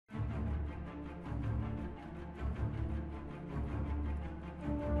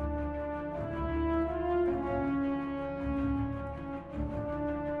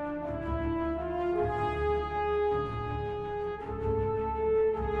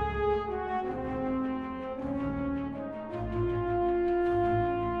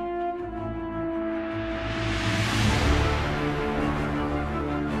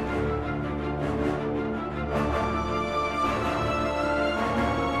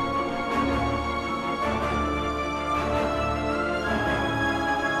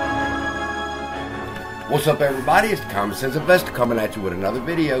What's up, everybody? It's the Common Sense Investor coming at you with another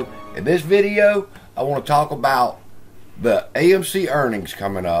video. In this video, I want to talk about the AMC earnings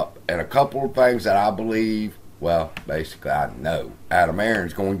coming up and a couple of things that I believe, well, basically I know Adam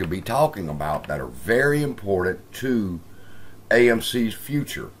Aron's going to be talking about that are very important to AMC's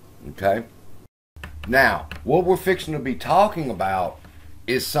future, okay? Now, what we're fixing to be talking about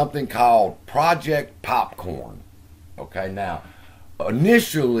is something called Project Popcorn, okay? Now,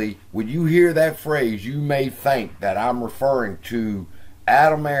 initially, when you hear that phrase, you may think that I'm referring to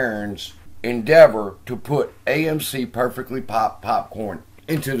Adam Aron's endeavor to put AMC perfectly popped popcorn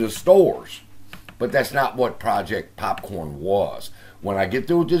into the stores. But that's not what Project Popcorn was. When I get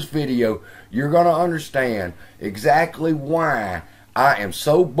through with this video, you're going to understand exactly why I am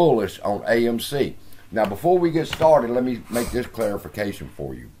so bullish on AMC. Now, before we get started, let me make this clarification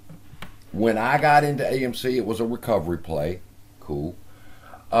for you. When I got into AMC, it was a recovery play. Cool.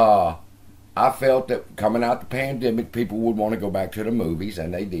 I felt that coming out the pandemic, people would want to go back to the movies,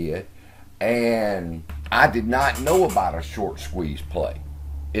 and they did. And I did not know about a short squeeze play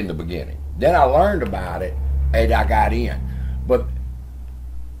in the beginning. Then I learned about it, and I got in. But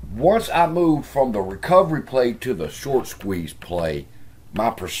once I moved from the recovery play to the short squeeze play, my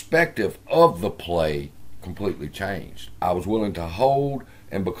perspective of the play completely changed. I was willing to hold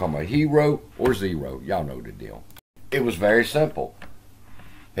and become a hero or zero. Y'all know the deal. It was very simple.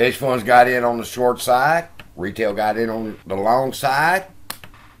 Hedge funds got in on the short side. Retail got in on the long side.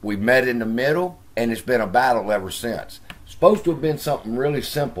 We met in the middle, and it's been a battle ever since. It's supposed to have been something really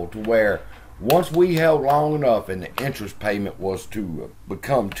simple to where once we held long enough and the interest payment was to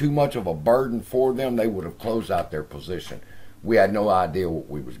become too much of a burden for them, they would have closed out their position. We had no idea what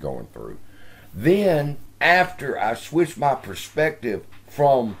we was going through. Then, after I switched my perspective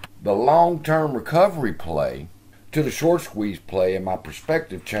from the long-term recovery play to the short squeeze play, and my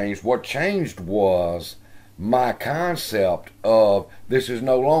perspective changed. What changed was my concept of this is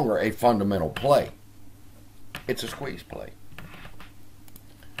no longer a fundamental play. It's a squeeze play.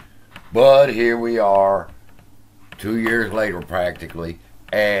 But here we are, 2 years later practically,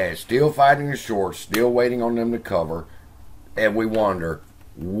 and still fighting the shorts, still waiting on them to cover, and we wonder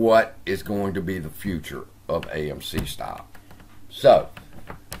what is going to be the future of AMC stock. So,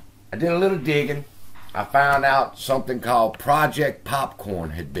 I did a little digging. I found out something called Project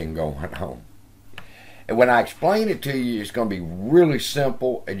Popcorn had been going on. And when I explain it to you, it's going to be really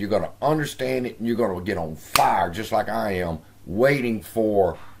simple, and you're going to understand it, and you're going to get on fire, just like I am, waiting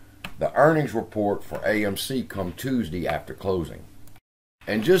for the earnings report for AMC come Tuesday after closing.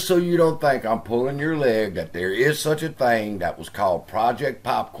 And just so you don't think I'm pulling your leg, that there is such a thing that was called Project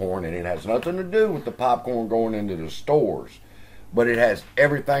Popcorn, and it has nothing to do with the popcorn going into the stores, but it has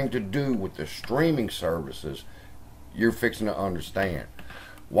everything to do with the streaming services you're fixing to understand.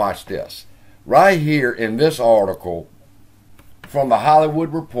 Watch this. Right here in this article from the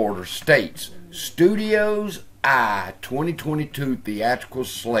Hollywood Reporter states, Studios Eye 2022 theatrical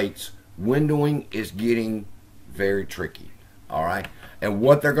slates windowing is getting very tricky. All right? And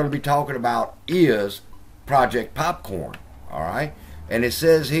what they're going to be talking about is Project Popcorn. All right? And it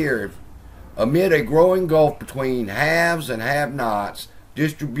says here, amid a growing gulf between haves and have-nots,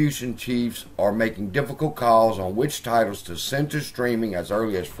 distribution chiefs are making difficult calls on which titles to send to streaming as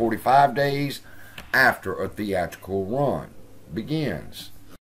early as 45 days after a theatrical run begins.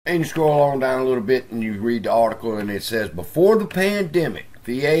 And you scroll on down a little bit and you read the article, and it says, before the pandemic,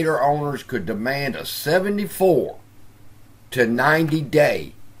 theater owners could demand a 74 to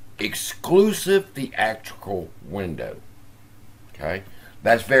 90-day exclusive theatrical window. Okay?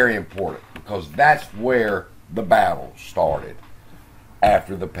 That's very important because that's where the battle started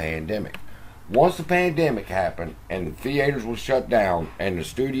after the pandemic. Once the pandemic happened and the theaters were shut down and the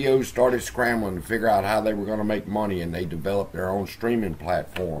studios started scrambling to figure out how they were going to make money, and they developed their own streaming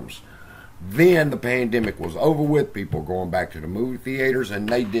platforms, then the pandemic was over with, people going back to the movie theaters, and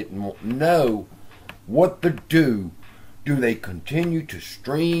they didn't know what to do. Do they continue to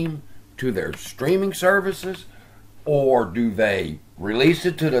stream to their streaming services, or do they release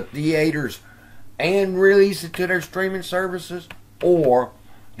it to the theaters and release it to their streaming services? Or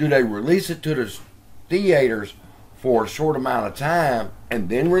do they release it to the theaters for a short amount of time and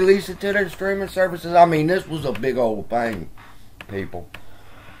then release it to their streaming services? I mean, this was a big old thing, people.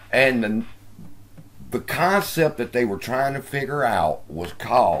 And the concept that they were trying to figure out was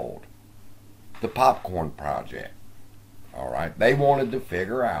called the Popcorn Project. All right? They wanted to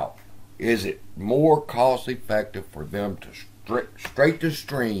figure out, is it more cost effective for them to straight to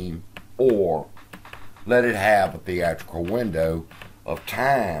stream, or let it have a theatrical window of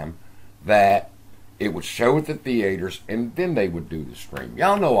time that it would show at the theaters and then they would do the stream?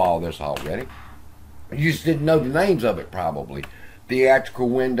 Y'all know all this already. You just didn't know the names of it probably. Theatrical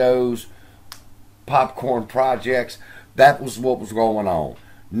windows, popcorn projects. That was what was going on.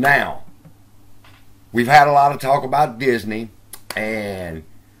 Now, we've had a lot of talk about Disney and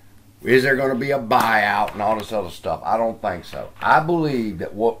is there going to be a buyout and all this other stuff? I don't think so. I believe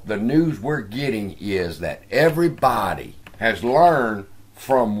that what the news we're getting is that everybody has learned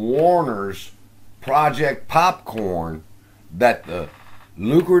from Warner's Project Popcorn that the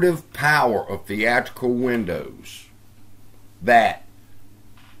lucrative power of theatrical windows, that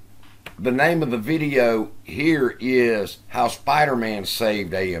the name of the video here is How Spider-Man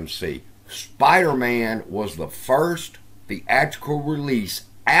Saved AMC. Spider-Man was the first theatrical release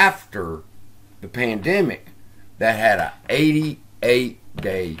after the pandemic that had an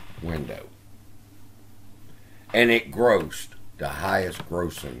 88-day window. And it grossed the highest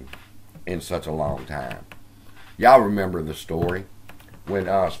grossing in such a long time. Y'all remember the story when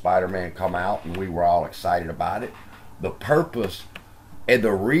Spider-Man come out and we were all excited about it. The purpose and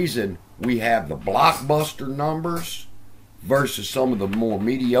the reason we have the blockbuster numbers versus some of the more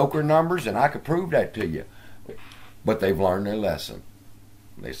mediocre numbers, and I could prove that to you, but they've learned their lesson.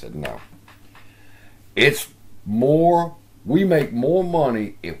 They said no. It's more, we make more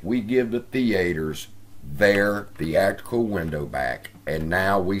money if we give the theaters their theatrical window back. And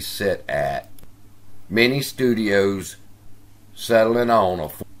now we sit at many studios settling on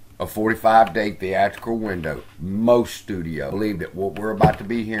a 45-day theatrical window. Most studios believe that what we're about to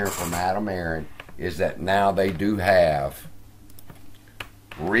be hearing from Adam Aaron is that now they do have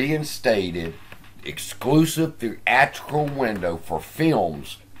reinstated exclusive theatrical window for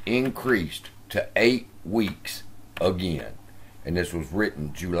films increased to 8 weeks again. And this was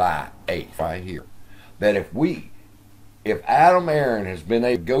written July 8th right here. That if Adam Aaron has been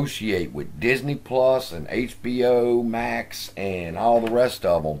able to negotiate with Disney Plus and HBO Max and all the rest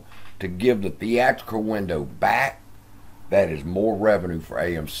of them to give the theatrical window back, that is more revenue for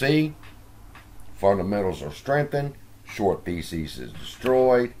AMC. Fundamentals are strengthened. Short thesis is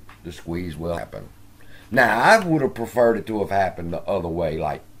destroyed. The squeeze will happen. Now, I would have preferred it to have happened the other way,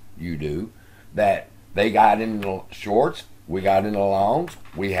 like you do. That they got in the shorts, we got in the longs,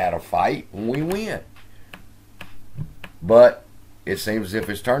 we had a fight, and we win. But it seems as if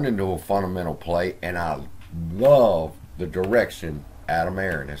it's turned into a fundamental play, and I love the direction Adam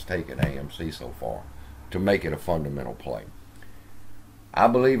Aaron has taken AMC so far to make it a fundamental play. I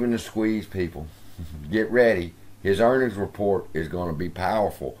believe in the squeeze, people. Get ready. His earnings report is going to be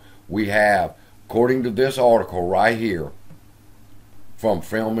powerful. We have, according to this article right here from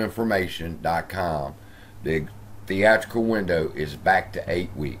filminformation.com, the theatrical window is back to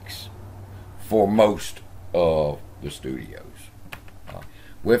 8 weeks for most of the studios.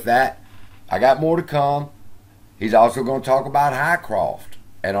 With that, I got more to come. He's also going to talk about Highcroft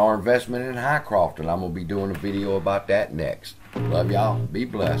and our investment in Highcroft, and I'm going to be doing a video about that next. Love y'all. Be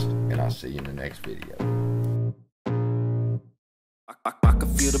blessed, and I'll see you in the next video. I can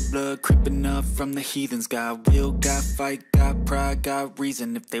feel the blood creeping up from the heathens. Got will, got fight, got pride, got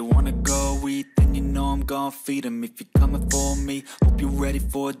reason. If they wanna go eat, then you know I'm gonna feed them. If you're coming for me, hope you're ready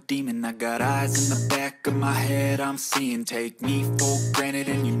for a demon. I got eyes in the back of my head, I'm seeing. Take me for granted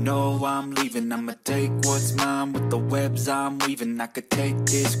and you know I'm leaving. I'ma take what's mine with the webs I'm weaving. I could take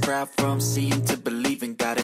this crowd from seeing to believing. Got it.